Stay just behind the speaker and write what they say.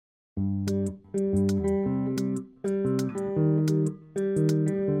Hello,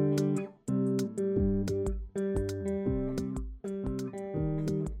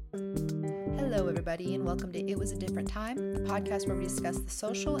 everybody, and welcome to It Was a Different Time, the podcast where we discuss the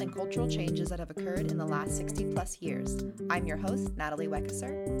social and cultural changes that have occurred in the last 60 plus years. I'm your host, Natalie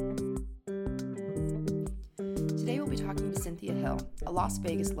Weckesser. Today we'll be talking to Cynthia Hill, a Las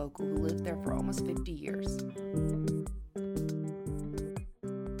Vegas local who lived there for almost 50 years.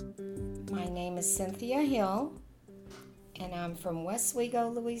 My name is Cynthia Hill, and I'm from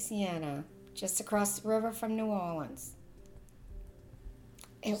Westwego, Louisiana, just across the river from New Orleans.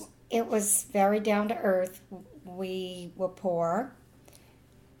 It was very down to earth. We were poor.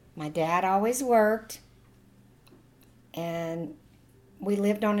 My dad always worked, and we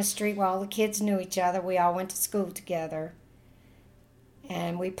lived on a street where all the kids knew each other. We all went to school together,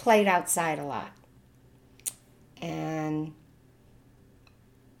 and we played outside a lot. And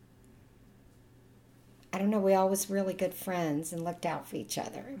I don't know, we all was really good friends and looked out for each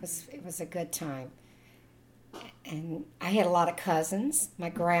other. It was a good time. And I had a lot of cousins. My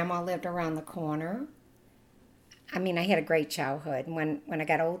grandma lived around the corner. I mean, I had a great childhood. And when I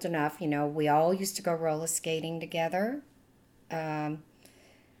got old enough, we all used to go roller skating together.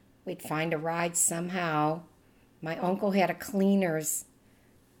 We'd find a ride somehow. My uncle had the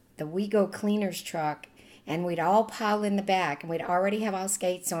WeGo cleaners truck, and we'd all pile in the back, and we'd already have our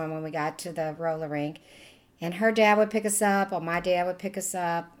skates on when we got to the roller rink. And her dad would pick us up, or my dad would pick us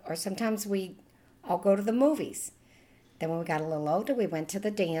up, or sometimes we'd all go to the movies. Then when we got a little older, we went to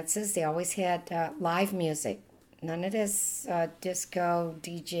the dances. They always had live music. None of this disco,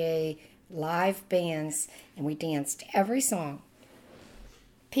 DJ, live bands, and we danced every song.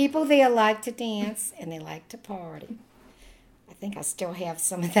 People there like to dance, and they like to party. I think I still have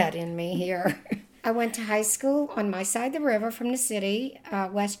some of that in me here. I went to high school on my side of the river from the city,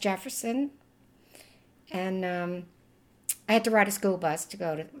 West Jefferson, and I had to ride a school bus to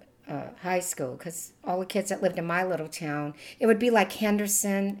go to high school because all the kids that lived in my little town, it would be like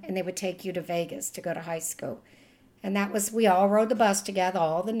Henderson, and they would take you to Vegas to go to high school. And we all rode the bus together,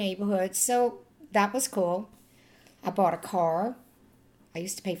 all the neighborhoods, so that was cool. I bought a car. I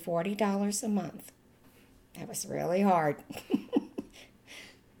used to pay $40 a month. That was really hard.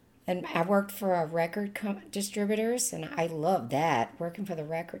 And I worked for a record distributors, and I loved that, working for the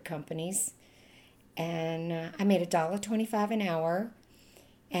record companies. And I made $1.25 an hour.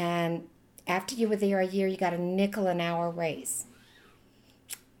 And after you were there a year, you got a nickel an hour raise.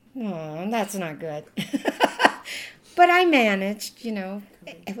 Oh, that's not good. But I managed,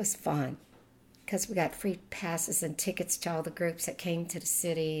 It was fun because we got free passes and tickets to all the groups that came to the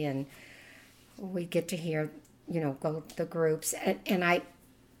city, and we get to hear, go to the groups. And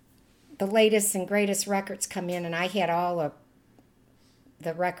the latest and greatest records come in, and I had all of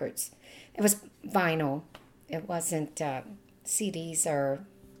the records. It was vinyl. It wasn't CDs or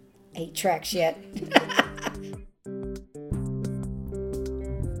 8 tracks yet.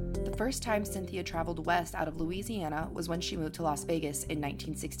 The first time Cynthia traveled west out of Louisiana was when she moved to Las Vegas in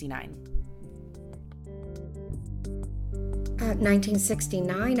 1969.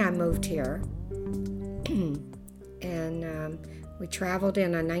 1969, I moved here. And we traveled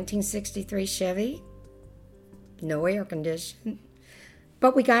in a 1963 Chevy. No air conditioning.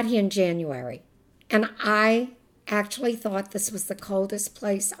 But we got here in January. And I actually thought this was the coldest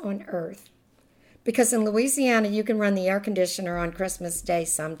place on earth. Because in Louisiana, you can run the air conditioner on Christmas Day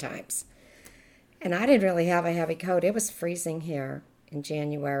sometimes. And I didn't really have a heavy coat. It was freezing here in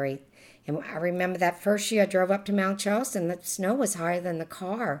January. And I remember that first year I drove up to Mount Charleston, the snow was higher than the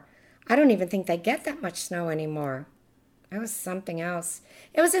car. I don't even think they get that much snow anymore. That was something else.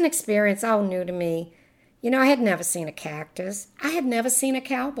 It was an experience all new to me. I had never seen a cactus. I had never seen a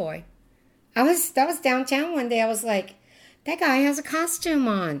cowboy. I was downtown one day. I was like, that guy has a costume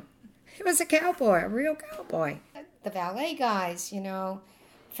on. It was a cowboy, a real cowboy. The valet guys,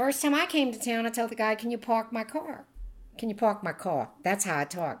 First time I came to town, I told the guy, can you park my car? Can you park my car? That's how I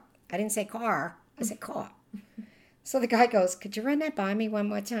talk. I didn't say car. I said car. So the guy goes, could you run that by me one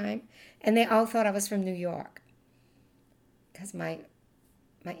more time? And they all thought I was from New York. Because my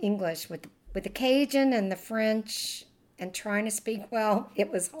English with the Cajun and the French and trying to speak well, it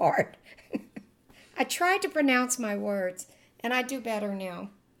was hard. I tried to pronounce my words, and I do better now.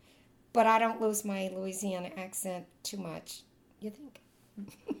 But I don't lose my Louisiana accent too much. You think?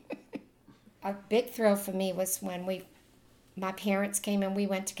 A big thrill for me was when my parents came and we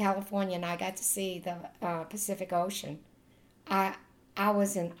went to California, and I got to see the Pacific Ocean. I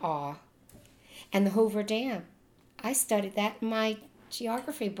was in awe. And the Hoover Dam. I studied that in my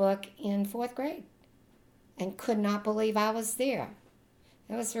geography book in 4th grade and could not believe I was there.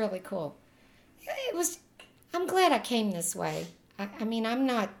 It was really cool. I'm glad I came this way. I mean,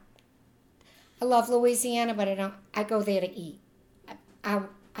 I love Louisiana, but I go there to eat.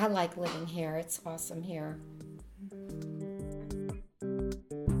 I like living here. It's awesome here.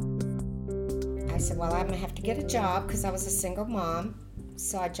 I said, well, I'm going to have to get a job because I was a single mom.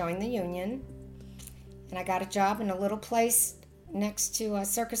 So I joined the union, and I got a job in a little place next to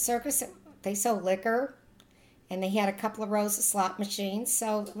Circus. They sold liquor, and they had a couple of rows of slot machines.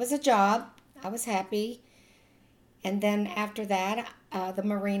 So it was a job. I was happy. And then after that, the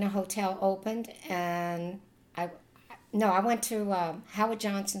Marina Hotel opened, and I went to Howard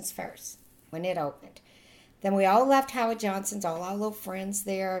Johnson's first when it opened. Then we all left Howard Johnson's, all our little friends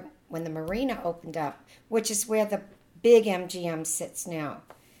there, when the Marina opened up, which is where the big MGM sits now.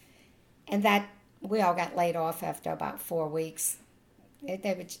 And that, we all got laid off after about 4 weeks.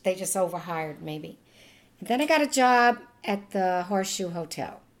 They just overhired maybe. And then I got a job at the Horseshoe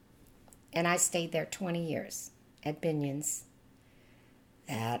Hotel, and I stayed there 20 years at Binion's.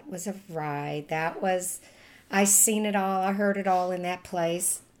 That was a ride. I seen it all. I heard it all in that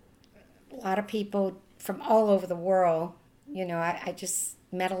place. A lot of people from all over the world. You know, I just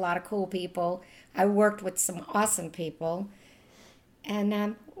met a lot of cool people. I worked with some awesome people.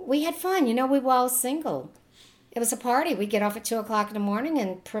 And we had fun. You know, we were all single. It was a party. We'd get off at 2 o'clock in the morning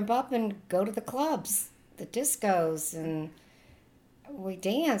and primp up and go to the clubs, the discos, and we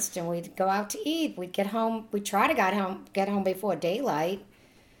danced, and we'd go out to eat. We'd get home. We'd try to get home before daylight.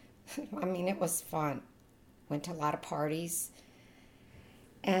 I mean, it was fun. Went to a lot of parties.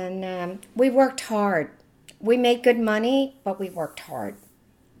 And we worked hard. We made good money, but we worked hard.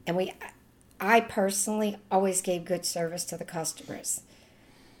 And I personally always gave good service to the customers.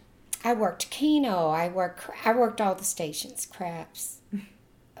 I worked Keno. I worked all the stations, Craps,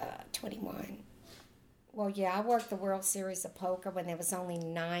 21. Well, yeah, I worked the World Series of Poker when there was only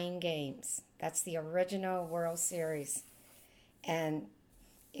 9 games. That's the original World Series. And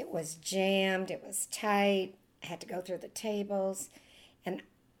it was jammed. It was tight. I had to go through the tables. And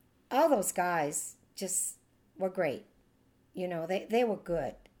all those guys just were great. You know, they were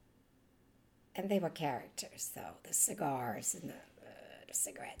good. And they were characters, though. The cigars and the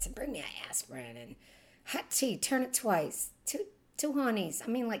cigarettes. And bring me an aspirin. And hot tea, turn it twice. Two honeys. I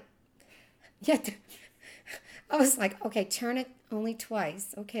mean, like, yeah. I was like, okay, turn it only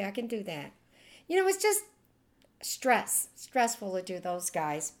twice. Okay, I can do that. You know, it's just stressful to do those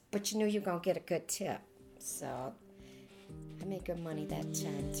guys, but you knew you were going to get a good tip. So I made good money that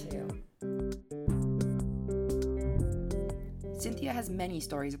time, too. Cynthia has many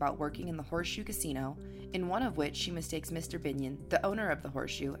stories about working in the Horseshoe Casino, in one of which she mistakes Mr. Binion, the owner of the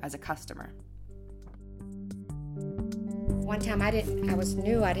Horseshoe, as a customer. One time I was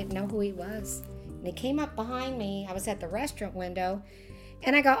new, I didn't know who he was. And he came up behind me. I was at the restaurant window.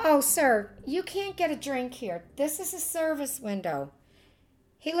 And I go, oh, sir, you can't get a drink here. This is a service window.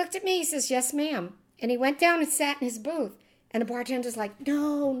 He looked at me. He says, yes, ma'am. And he went down and sat in his booth. And the bartender's like,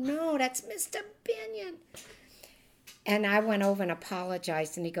 no, that's Mr. Binion. And I went over and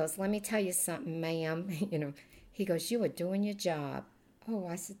apologized. And he goes, let me tell you something, ma'am. You know, he goes, you were doing your job. Oh,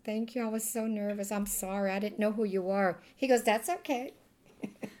 I said, thank you. I was so nervous. I'm sorry. I didn't know who you were. He goes, that's okay.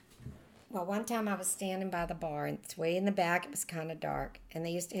 Well, one time I was standing by the bar, and it's way in the back. It was kind of dark. And they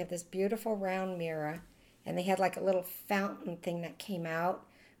used to have this beautiful round mirror, and they had like a little fountain thing that came out,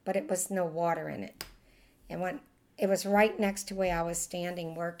 but it was no water in it. And when it was right next to where I was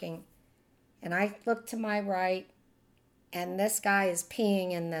standing working, and I looked to my right, and this guy is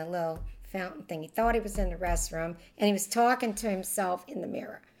peeing in the little fountain thing. He thought he was in the restroom, and he was talking to himself in the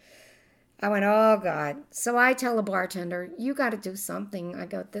mirror. I went, oh, God. So I tell the bartender, you got to do something. I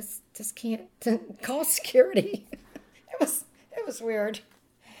go, this can't, call security. It was weird.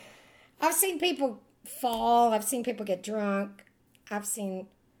 I've seen people fall. I've seen people get drunk. I've seen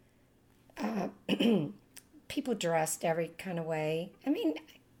people dressed every kind of way. I mean,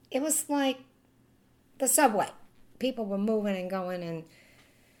 it was like the subway. People were moving and going, and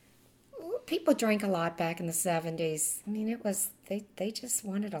people drank a lot back in the 70s. I mean, it was, they just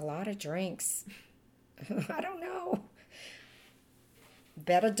wanted a lot of drinks. I don't know.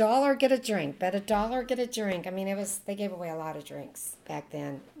 Bet $1, get a drink. Bet $1, get a drink. I mean, they gave away a lot of drinks back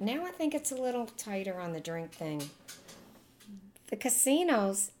then. Now I think it's a little tighter on the drink thing. The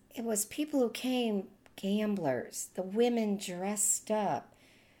casinos, it was people who came, gamblers. The women dressed up.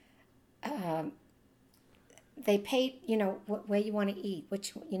 They paid, you know, where you want to eat,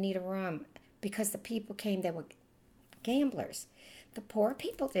 which you need a room. Because the people came, they were gamblers. The poor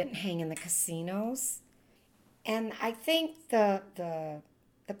people didn't hang in the casinos. And I think the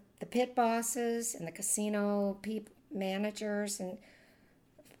pit bosses and the casino managers and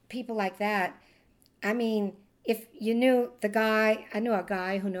people like that, I mean, if you knew the guy, I knew a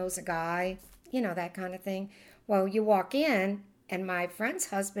guy who knows a guy, that kind of thing. Well, you walk in, and my friend's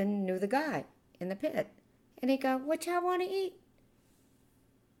husband knew the guy in the pit. And he'd go, "What y'all want to eat?"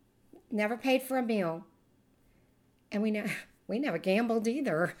 Never paid for a meal. And we never gambled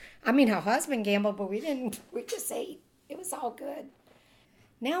either. I mean, her husband gambled, but we didn't. We just ate. It was all good.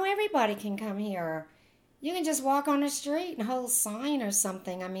 Now everybody can come here. You can just walk on the street and hold a sign or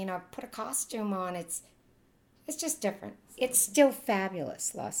something. I mean, or put a costume on. It's just different. It's still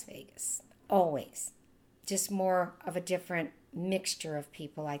fabulous, Las Vegas. Always. Just more of a different mixture of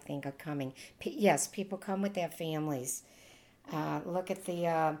people, I think, are coming. Yes, people come with their families. Look at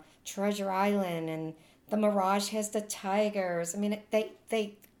the Treasure Island, and the Mirage has the tigers. I mean,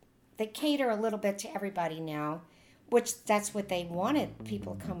 they cater a little bit to everybody now, which that's what they wanted,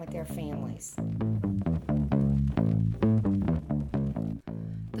 people to come with their families.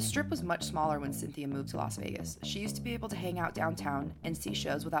 The Strip was much smaller when Cynthia moved to Las Vegas. She used to be able to hang out downtown and see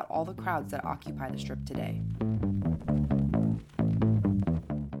shows without all the crowds that occupy the Strip today.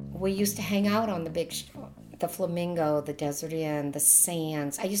 We used to hang out on the Flamingo, the Desert Inn, the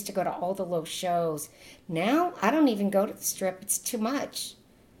Sands. I used to go to all the low shows. Now, I don't even go to the Strip. It's too much.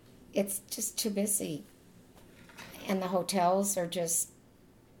 It's just too busy. And the hotels are just,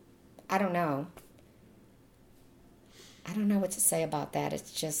 I don't know. I don't know what to say about that.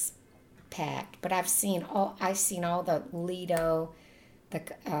 It's just packed. But I've seen all the Lido,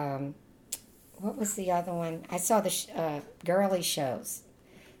 what was the other one? I saw the girly shows.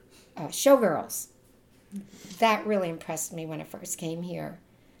 Showgirls. That really impressed me when I first came here,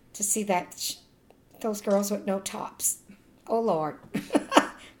 to see that those girls with no tops. Oh, Lord.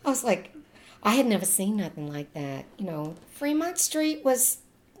 I was like, I had never seen nothing like that. Fremont Street was,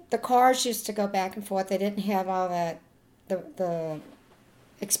 the cars used to go back and forth. They didn't have all that, the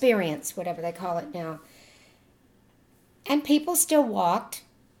experience, whatever they call it now. And people still walked.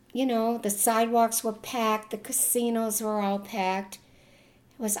 The sidewalks were packed. The casinos were all packed.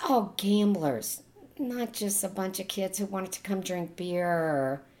 It was all gamblers. Not just a bunch of kids who wanted to come drink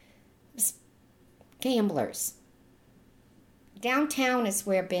beer. It was gamblers. Downtown is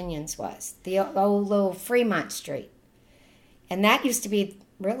where Binion's was, the old little Fremont Street. And that used to be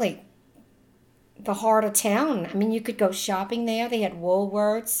really the heart of town. I mean, you could go shopping there. They had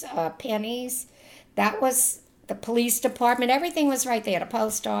Woolworths, Penny's. That was the police department. Everything was right there, the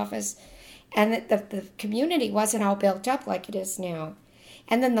post office. And the community wasn't all built up like it is now.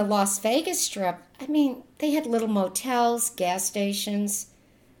 And then the Las Vegas Strip, I mean, they had little motels, gas stations,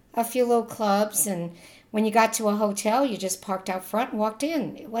 a few little clubs, and when you got to a hotel, you just parked out front and walked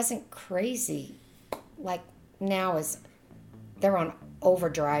in. It wasn't crazy like now. They're on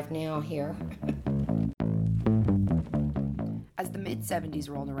overdrive now here. As the mid-'70s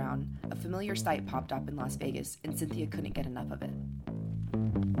rolled around, a familiar sight popped up in Las Vegas, and Cynthia couldn't get enough of it.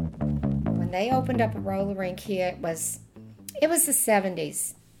 When they opened up a roller rink here, it was the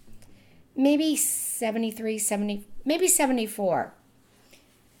 70s. Maybe 73, maybe 74.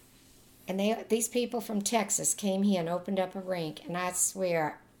 And these people from Texas came here and opened up a rink, and I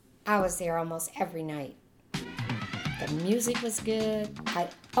swear I was there almost every night. The music was good. I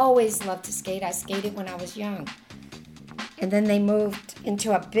always loved to skate. I skated when I was young. And then they moved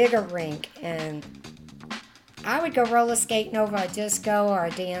into a bigger rink, and I would go roller skating over a disco or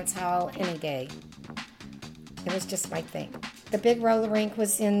a dance hall any day. It was just my thing. The big roller rink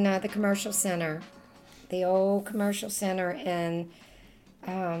was in the commercial center, the old commercial center, and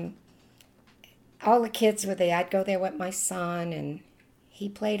all the kids were there. I'd go there with my son, and he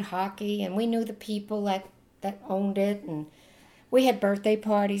played hockey, and we knew the people that owned it, and we had birthday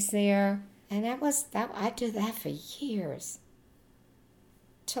parties there. And I did that for years.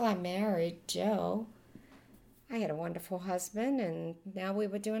 Till I married Joe. I had a wonderful husband, and now we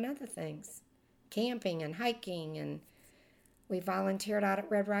were doing other things. Camping and hiking, and we volunteered out at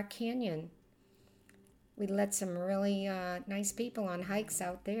Red Rock Canyon. We led some really nice people on hikes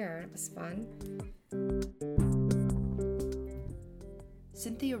out there. It was fun.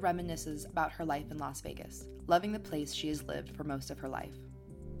 Cynthia reminisces about her life in Las Vegas, loving the place she has lived for most of her life.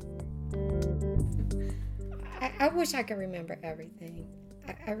 I wish I could remember everything.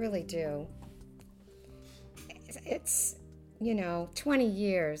 I really do. It's 20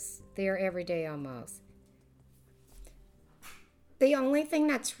 years there every day almost. The only thing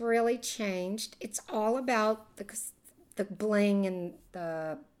that's really changed, it's all about the bling and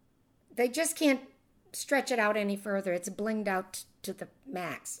they just can't stretch it out any further. It's blinged out to the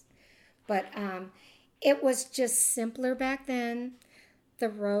max. But it was just simpler back then. The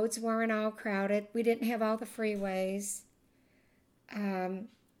roads weren't all crowded. We didn't have all the freeways.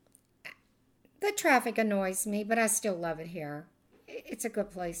 The traffic annoys me, but I still love it here. It's a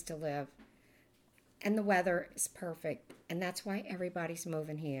good place to live. And the weather is perfect. And that's why everybody's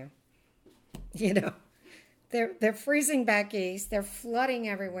moving here. You know, they're freezing back east. They're flooding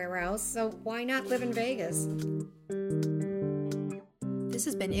everywhere else. So why not live in Vegas? This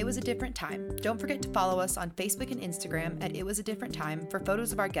has been It Was a Different Time. Don't forget to follow us on Facebook and Instagram at It Was a Different Time for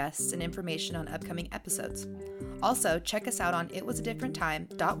photos of our guests and information on upcoming episodes. Also, check us out on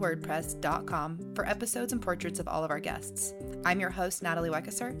itwasadifferenttime.wordpress.com for episodes and portraits of all of our guests. I'm your host, Natalie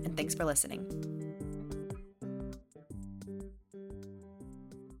Weckesser, and thanks for listening.